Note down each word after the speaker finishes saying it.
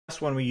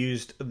Last one, we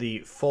used the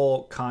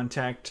full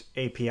contact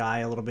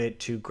API a little bit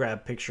to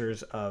grab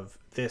pictures of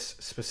this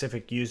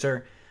specific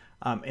user.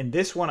 In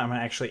this one, I'm going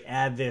to actually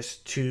add this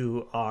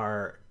to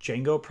our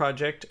Django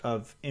project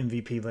of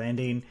MVP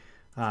landing.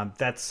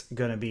 That's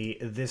going to be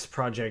this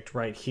project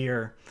right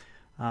here.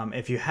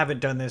 If you haven't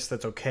done this,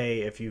 that's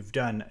okay. If you've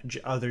done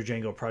other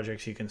Django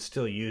projects, you can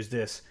still use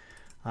this.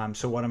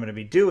 So what I'm going to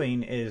be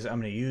doing is I'm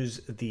going to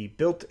use the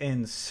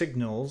built-in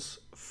signals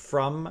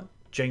from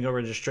Django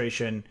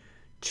registration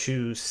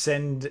to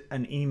send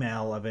an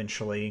email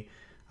eventually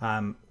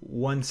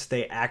once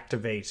they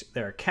activate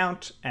their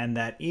account, and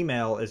that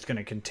email is going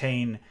to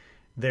contain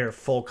their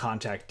full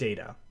contact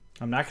data.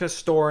 I'm not going to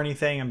store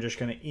anything. I'm just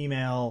going to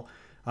email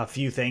a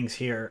few things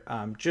here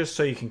just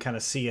so you can kind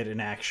of see it in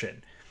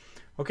action.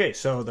 Okay,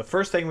 so the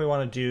first thing we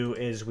want to do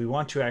is we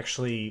want to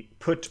actually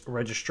put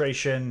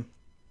registration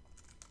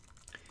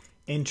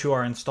into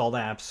our installed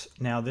apps.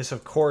 Now this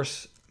of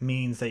course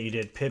means that you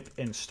did pip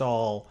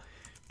install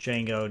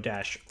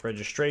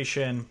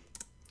Django-registration,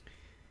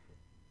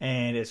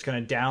 and it's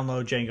going to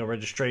download Django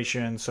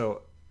registration.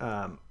 So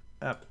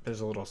there's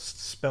a little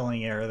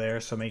spelling error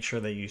there, so make sure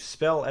that you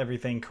spell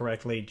everything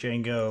correctly.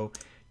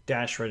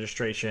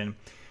 Django-registration.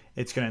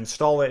 It's going to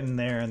install it in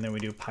there, and then we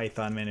do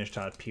python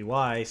manage.py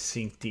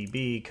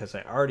syncdb because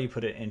I already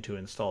put it into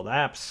installed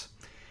apps,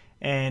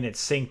 and it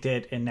synced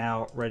it, and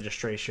now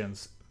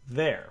registration's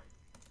there.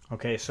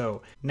 Okay,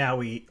 so now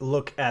we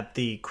look at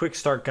the quick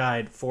start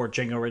guide for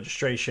Django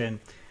registration.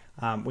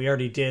 We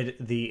already did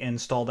the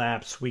installed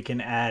apps. We can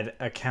add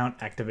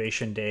account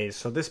activation days.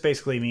 So this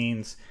basically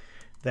means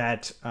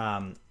that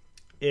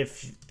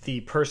if the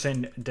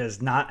person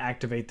does not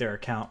activate their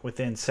account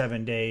within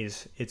 7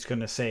 days, it's going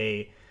to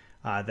say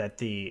that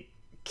the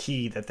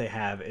key that they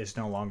have is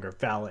no longer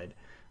valid.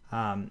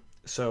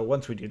 So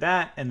once we do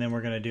that, and then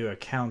we're going to do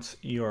accounts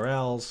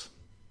URLs,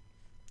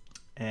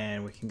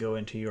 and we can go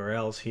into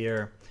URLs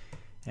here,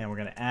 and we're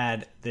going to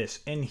add this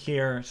in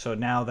here. So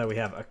now that we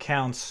have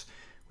accounts,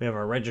 we have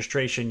our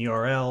registration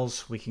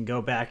URLs, we can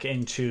go back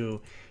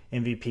into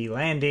MVP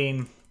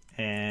landing,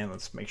 and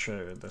let's make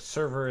sure the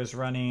server is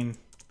running.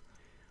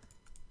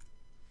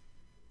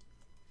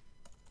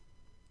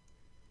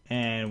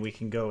 And we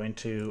can go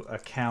into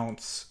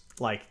accounts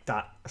like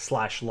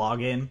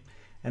 /login,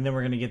 and then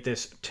we're going to get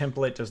this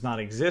template does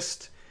not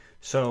exist.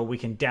 So we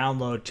can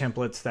download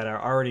templates that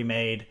are already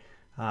made.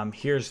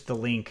 Here's the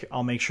link.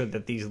 I'll make sure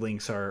that these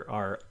links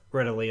are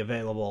readily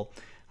available.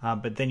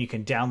 But then you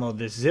can download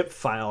this zip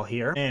file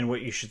here. And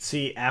what you should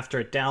see after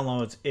it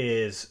downloads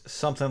is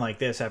something like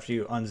this. After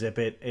you unzip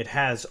it, it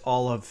has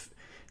all of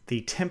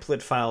the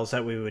template files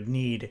that we would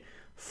need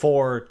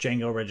for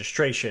Django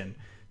registration.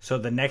 So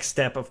the next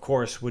step, of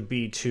course, would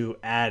be to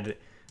add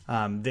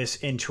this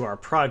into our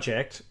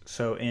project.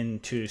 So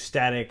into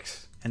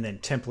statics and then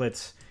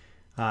templates,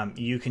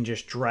 you can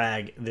just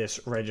drag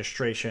this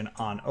registration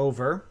on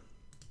over.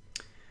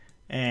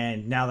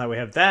 And now that we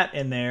have that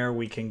in there,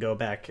 we can go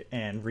back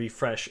and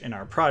refresh in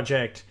our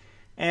project.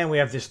 And we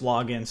have this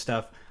login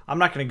stuff. I'm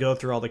not going to go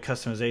through all the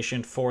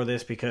customization for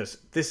this because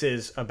this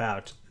is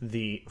about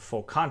the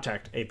full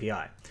contact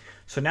API.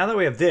 So now that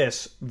we have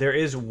this, there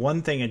is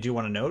one thing I do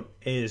want to note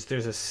is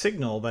there's a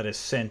signal that is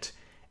sent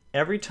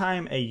every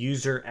time a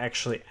user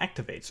actually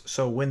activates.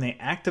 So when they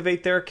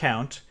activate their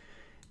account,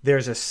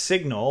 there's a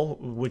signal,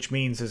 which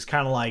means it's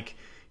kind of like,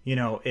 you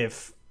know,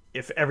 if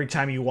every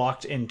time you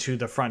walked into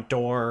the front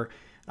door,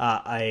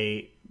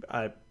 a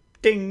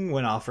ding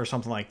went off or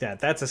something like that.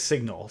 That's a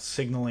signal,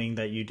 signaling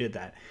that you did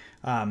that.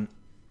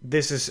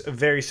 This is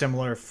very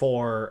similar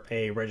for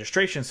a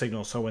registration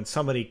signal. So when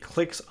somebody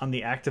clicks on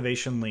the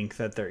activation link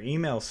that their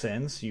email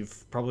sends,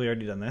 you've probably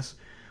already done this,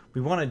 we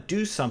want to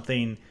do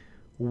something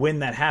when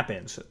that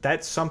happens.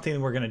 That's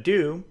something we're going to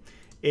do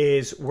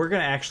is we're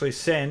going to actually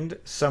send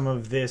some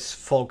of this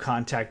full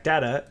contact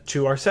data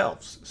to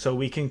ourselves so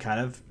we can kind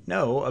of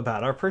know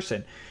about our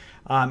person.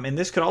 And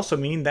this could also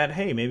mean that,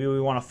 hey, maybe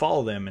we want to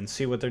follow them and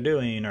see what they're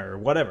doing or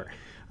whatever.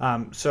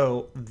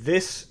 So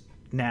this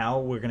now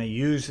we're going to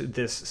use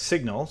this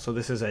signal. So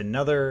this is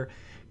another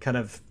kind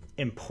of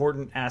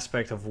important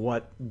aspect of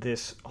what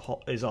this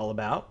is all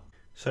about.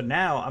 So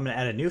now I'm going to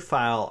add a new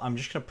file. I'm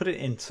just going to put it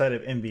inside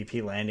of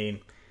MVP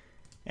landing,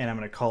 and I'm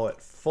going to call it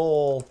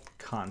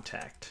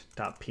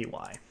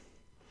fullcontact.py.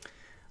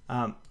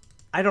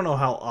 I don't know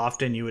how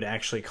often you would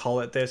actually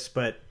call it this,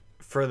 but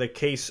for the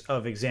case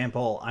of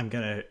example, I'm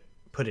going to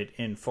put it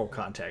in full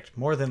contact.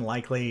 More than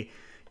likely,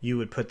 you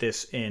would put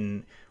this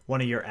in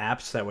one of your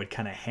apps that would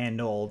kind of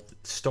handle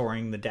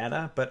storing the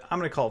data, but I'm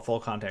going to call it full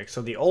contact.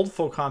 So the old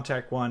full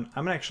contact one,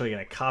 I'm actually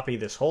going to copy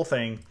this whole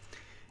thing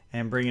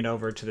and bring it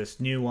over to this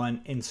new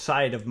one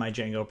inside of my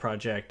Django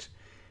project,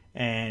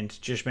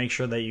 and just make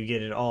sure that you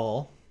get it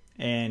all.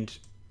 And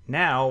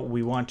now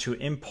we want to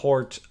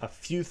import a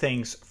few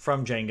things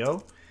from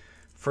Django.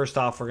 First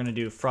off, we're going to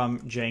do from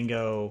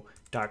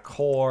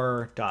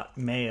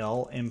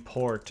Django.core.mail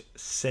import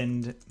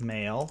send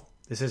mail.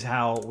 This is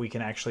how we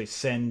can actually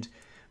send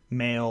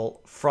mail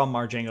from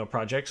our Django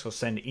project, so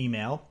send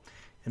email.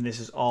 And this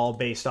is all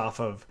based off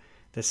of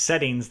the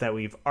settings that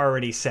we've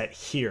already set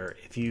here.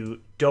 If you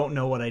don't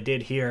know what I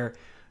did here,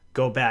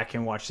 go back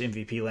and watch the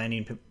MVP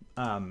landing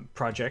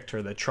project,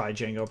 or the Try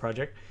Django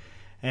project.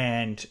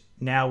 And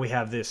now we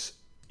have this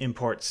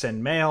import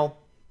send mail.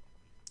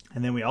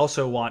 And then we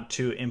also want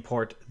to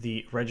import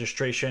the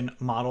registration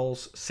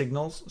models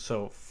signals.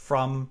 So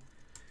from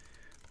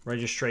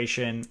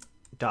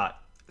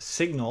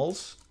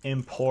registration.signals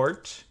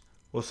import,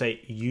 we'll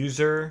say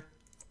user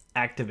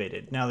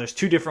activated. Now there's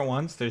two different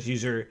ones. There's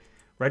user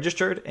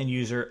registered and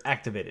user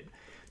activated.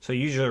 So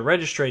user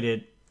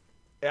registered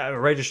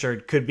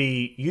could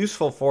be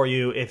useful for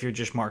you if you're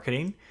just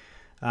marketing.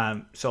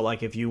 So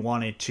like if you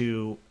wanted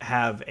to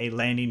have a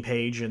landing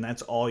page and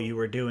that's all you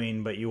were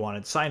doing, but you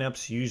wanted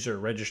signups, user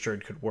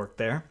registered could work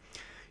there.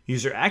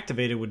 User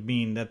activated would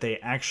mean that they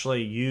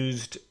actually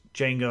used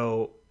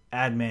Django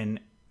admin,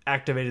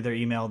 activated their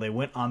email, they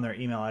went on their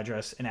email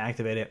address and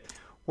activated it.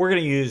 We're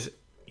going to use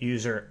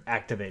user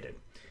activated.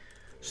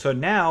 So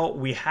now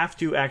we have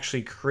to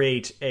actually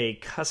create a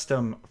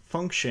custom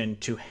function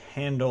to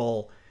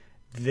handle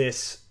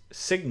this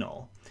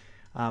signal.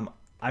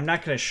 I'm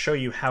not going to show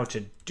you how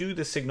to do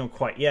the signal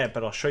quite yet,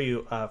 but I'll show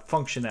you a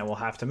function that we'll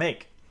have to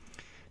make.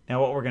 Now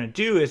what we're going to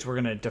do is we're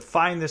going to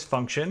define this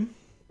function.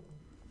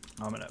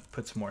 I'm going to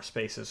put some more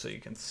spaces so you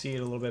can see it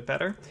a little bit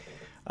better.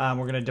 We're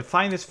going to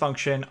define this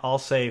function. I'll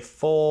say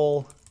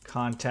full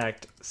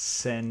contact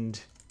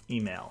send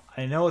email.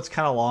 I know it's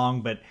kind of long,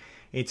 but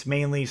it's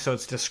mainly so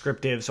it's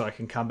descriptive so I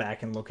can come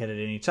back and look at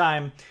it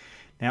anytime.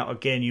 Now,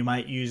 again, you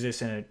might use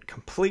this in a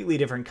completely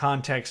different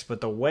context, but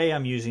the way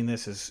I'm using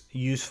this is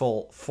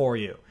useful for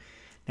you.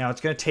 Now,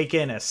 it's going to take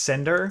in a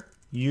sender,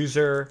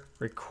 user,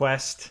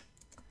 request,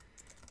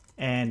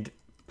 and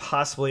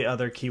possibly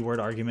other keyword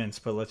arguments,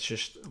 but let's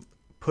just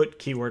put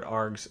keyword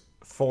args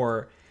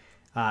for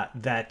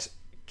that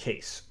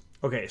case.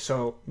 Okay,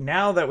 so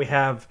now that we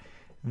have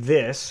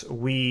this,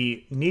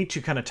 we need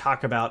to kind of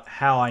talk about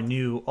how I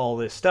knew all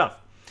this stuff.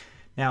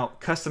 Now,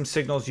 custom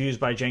signals used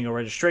by Django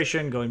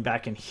registration, going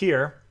back in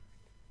here,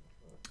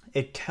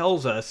 it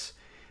tells us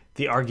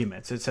the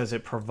arguments. It says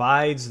it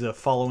provides the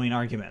following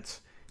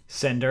arguments: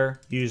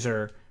 sender,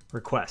 user,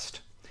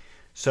 request.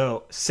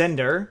 So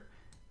sender,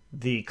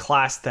 the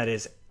class that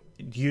is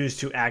used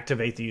to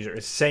activate the user,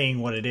 is saying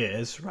what it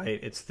is, right?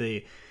 It's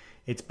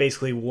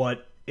basically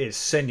what is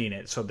sending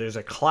it. So there's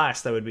a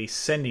class that would be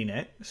sending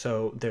it.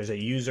 So there's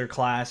a user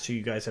class. So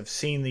you guys have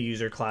seen the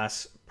user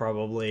class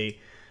probably.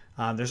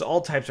 There's all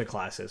types of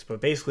classes,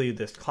 but basically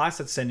this class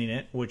that's sending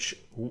it, which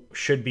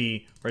should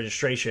be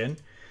registration.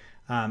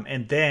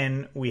 And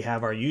then we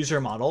have our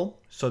user model,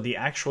 so the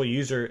actual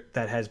user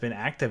that has been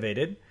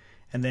activated,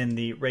 and then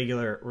the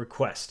regular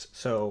request.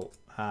 So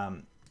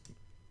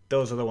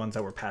those are the ones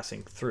that we're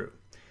passing through.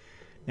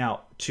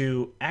 Now,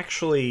 to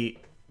actually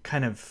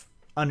kind of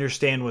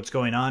understand what's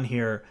going on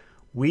here,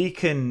 we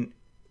can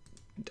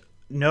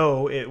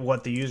know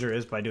what the user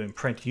is by doing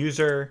print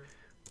user.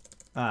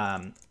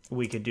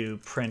 We could do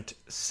print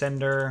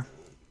sender.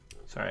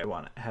 Sorry, I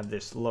want to have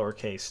this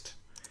lowercase,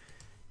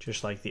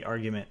 just like the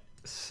argument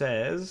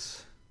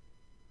says.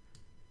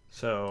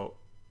 So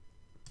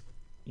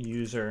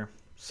user,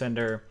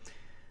 sender.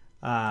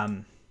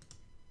 All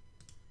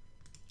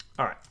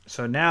right,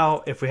 so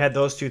now if we had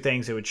those two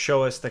things, it would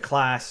show us the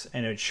class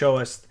and it would show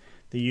us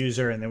the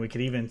user, and then we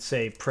could even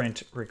say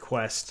print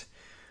request.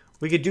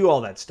 We could do all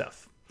that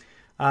stuff.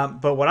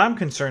 But what I'm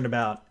concerned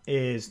about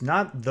is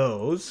not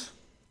those.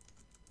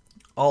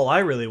 All I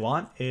really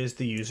want is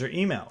the user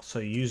email. So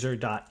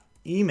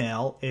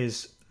user.email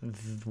is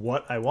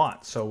what I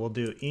want. So we'll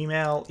do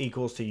email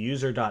equals to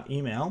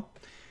user.email.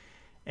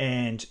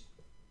 And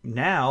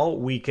now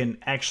we can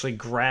actually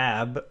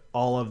grab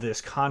all of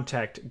this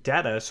contact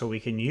data so we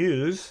can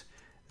use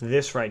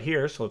this right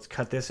here. So let's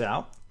cut this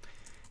out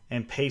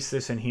and paste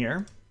this in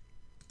here.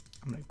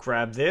 I'm going to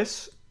grab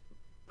this,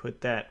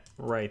 put that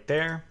right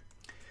there.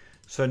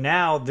 So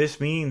now this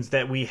means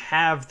that we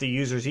have the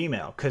user's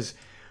email, because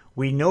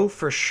we know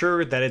for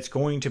sure that it's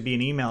going to be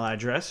an email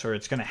address, or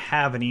it's going to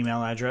have an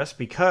email address,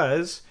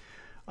 because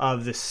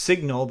of the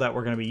signal that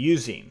we're going to be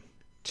using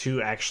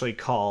to actually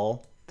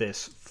call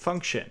this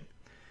function.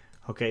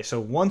 Okay, so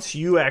once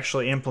you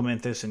actually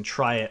implement this and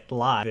try it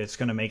live, it's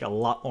going to make a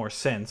lot more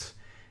sense.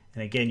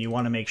 And again, you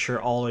want to make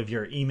sure all of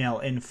your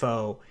email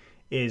info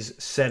is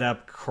set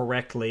up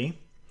correctly.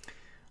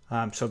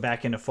 So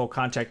back into full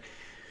contact.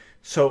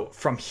 So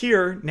from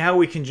here, now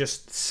we can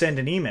just send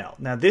an email.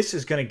 Now this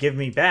is going to give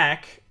me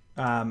back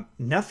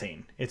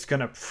nothing. It's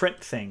going to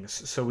print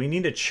things. So we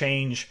need to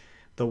change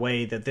the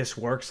way that this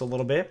works a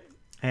little bit.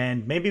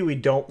 And maybe we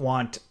don't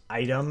want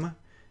item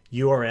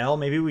URL.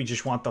 Maybe we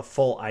just want the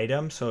full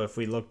item. So if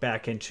we look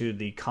back into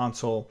the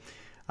console,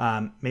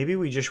 maybe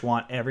we just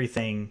want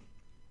everything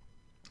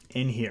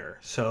in here.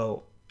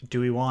 So do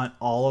we want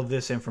all of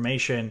this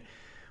information?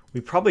 We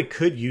probably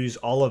could use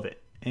all of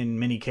it in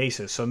many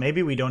cases. So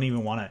maybe we don't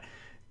even want to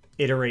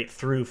iterate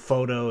through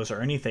photos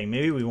or anything.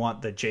 Maybe we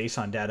want the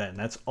JSON data, and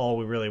that's all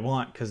we really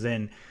want, because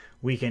then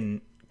we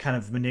can kind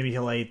of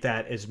manipulate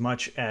that as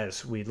much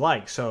as we'd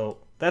like. So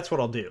that's what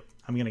I'll do.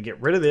 I'm going to get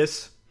rid of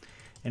this,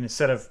 And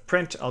instead of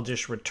print, I'll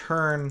just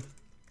return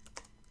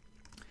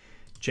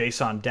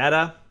JSON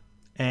data.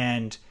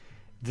 And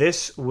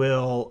this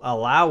will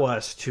allow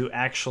us to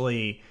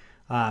actually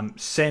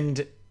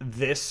send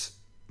this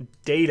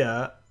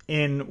data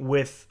in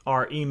with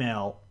our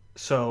email.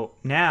 So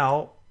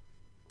now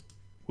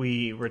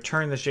we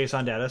return this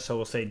JSON data. So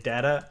we'll say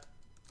data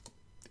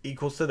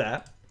equals to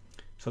that.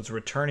 So it's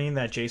returning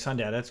that JSON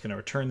data. It's going to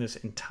return this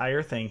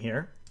entire thing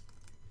here.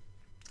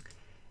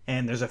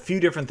 And there's a few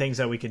different things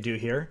that we could do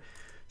here.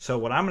 So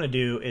what I'm going to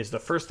do is the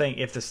first thing,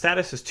 if the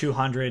status is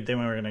 200, then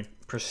we're going to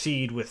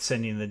proceed with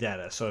sending the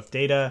data. So if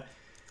data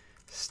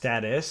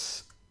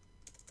status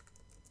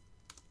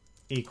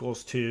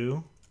equals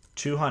to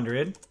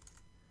 200,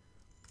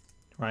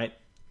 right?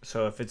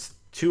 So if it's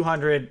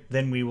 200,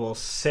 then we will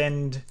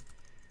send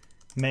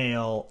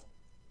mail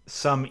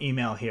some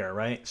email here,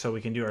 right? So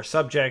we can do our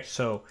subject.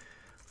 So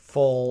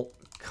full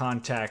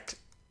contact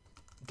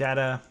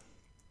data,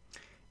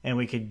 and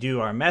we could do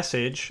our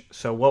message.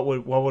 So what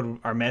would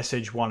our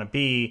message want to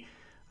be?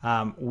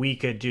 We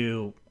could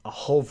do a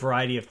whole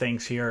variety of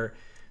things here.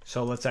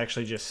 So let's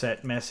actually just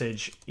set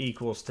message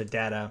equals to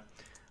data,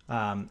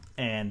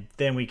 and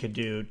then we could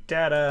do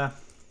data,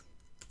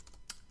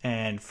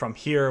 and from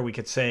here we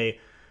could say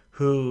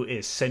who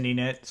is sending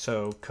it.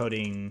 So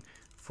coding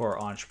for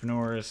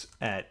entrepreneurs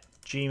at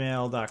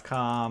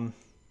gmail.com.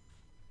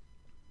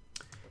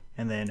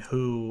 And then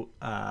who,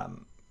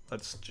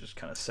 let's just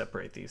kind of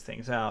separate these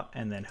things out.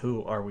 And then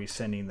who are we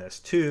sending this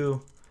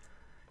to?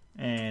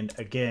 And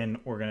again,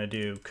 we're going to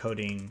do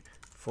coding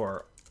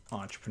for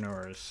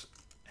entrepreneurs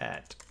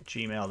at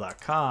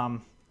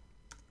gmail.com.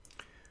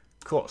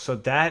 Cool. So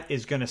that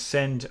is going to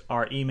send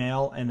our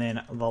email. And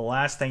then the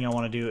last thing I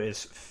want to do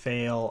is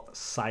fail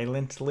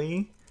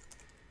silently.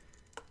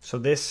 So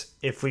this,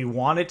 if we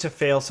want it to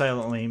fail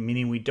silently,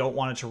 meaning we don't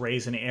want it to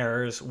raise any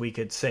errors, we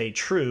could say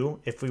true.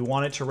 If we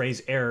want it to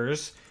raise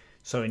errors,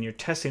 so in your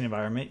testing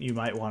environment, you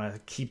might want to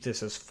keep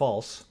this as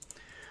false.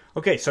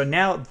 Okay, so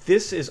now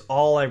this is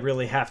all I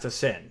really have to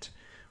send,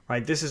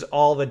 right? This is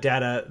all the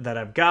data that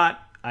I've got.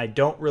 I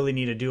don't really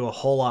need to do a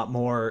whole lot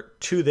more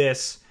to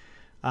this,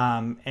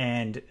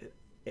 and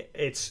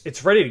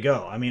it's ready to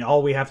go. I mean,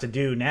 all we have to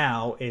do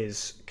now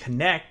is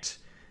connect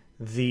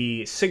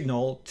the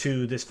signal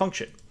to this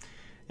function.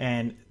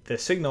 And the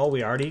signal,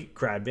 we already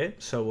grabbed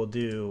it, so we'll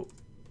do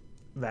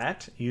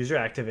that, user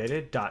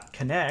activated dot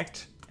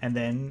connect, and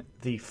then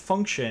the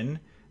function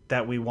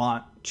that we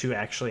want to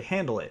actually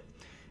handle it.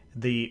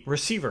 The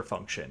receiver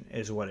function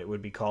is what it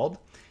would be called,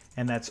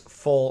 and that's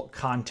full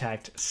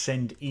contact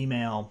send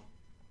email,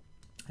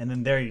 and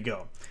then there you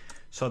go.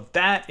 So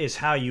that is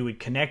how you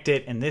would connect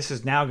it, and this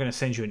is now going to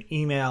send you an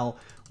email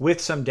with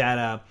some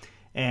data,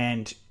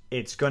 and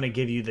it's going to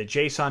give you the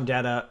JSON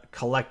data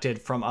collected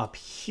from up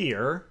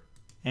here.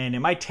 And it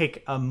might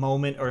take a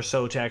moment or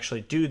so to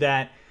actually do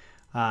that.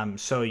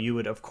 So you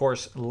would, of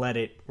course, let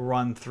it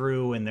run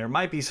through. And there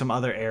might be some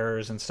other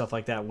errors and stuff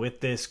like that with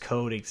this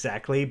code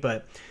exactly.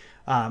 But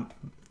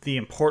the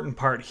important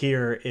part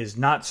here is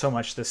not so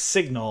much the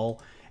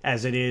signal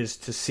as it is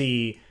to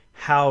see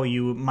how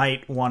you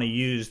might want to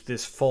use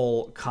this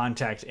full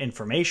contact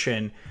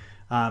information.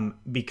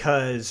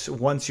 Because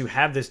once you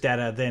have this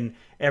data, then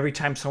every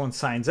time someone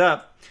signs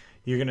up,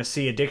 you're going to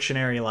see a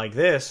dictionary like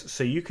this,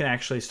 so you can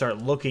actually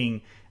start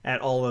looking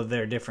at all of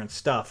their different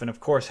stuff. And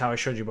of course, how I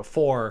showed you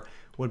before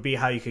would be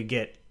how you could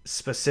get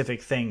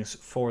specific things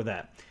for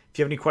that. If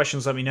you have any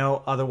questions, let me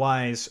know.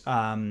 Otherwise,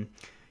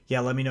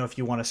 yeah, let me know if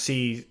you want to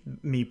see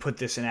me put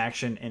this in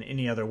action in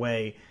any other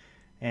way.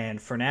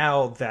 And for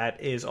now,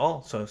 that is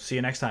all. So see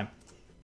you next time.